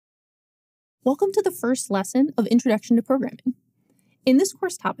Welcome to the first lesson of Introduction to Programming. In this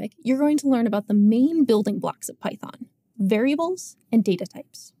course topic, you're going to learn about the main building blocks of Python, variables, and data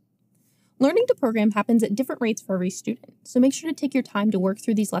types. Learning to program happens at different rates for every student, so make sure to take your time to work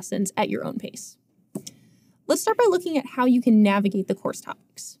through these lessons at your own pace. Let's start by looking at how you can navigate the course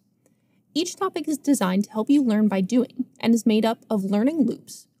topics. Each topic is designed to help you learn by doing and is made up of learning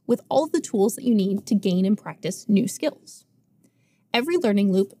loops with all of the tools that you need to gain and practice new skills. Every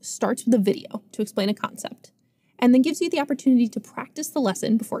learning loop starts with a video to explain a concept, and then gives you the opportunity to practice the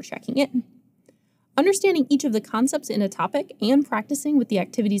lesson before checking in. Understanding each of the concepts in a topic and practicing with the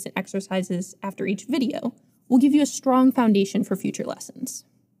activities and exercises after each video will give you a strong foundation for future lessons.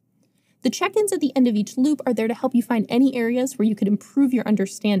 The check-ins at the end of each loop are there to help you find any areas where you could improve your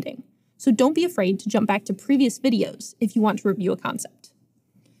understanding, so don't be afraid to jump back to previous videos if you want to review a concept.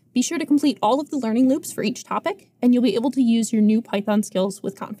 Be sure to complete all of the learning loops for each topic, and you'll be able to use your new Python skills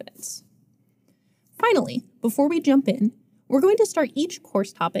with confidence. Finally, before we jump in, we're going to start each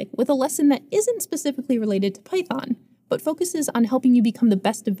course topic with a lesson that isn't specifically related to Python, but focuses on helping you become the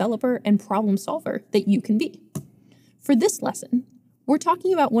best developer and problem solver that you can be. For this lesson, we're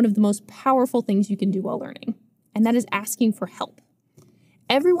talking about one of the most powerful things you can do while learning, and that is asking for help.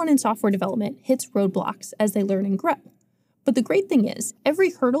 Everyone in software development hits roadblocks as they learn and grow. But the great thing is,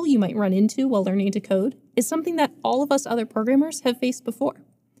 every hurdle you might run into while learning to code is something that all of us other programmers have faced before.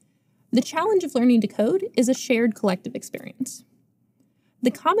 The challenge of learning to code is a shared collective experience. The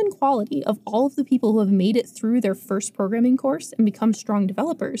common quality of all of the people who have made it through their first programming course and become strong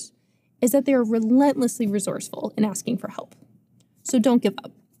developers is that they are relentlessly resourceful in asking for help. So don't give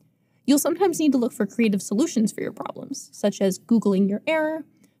up. You'll sometimes need to look for creative solutions for your problems, such as Googling your error,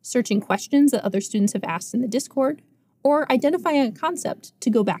 searching questions that other students have asked in the Discord, or identifying a concept to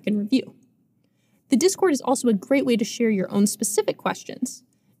go back and review. The Discord is also a great way to share your own specific questions.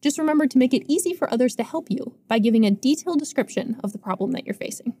 Just remember to make it easy for others to help you by giving a detailed description of the problem that you're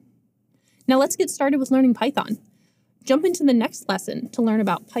facing. Now let's get started with learning Python. Jump into the next lesson to learn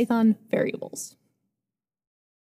about Python variables.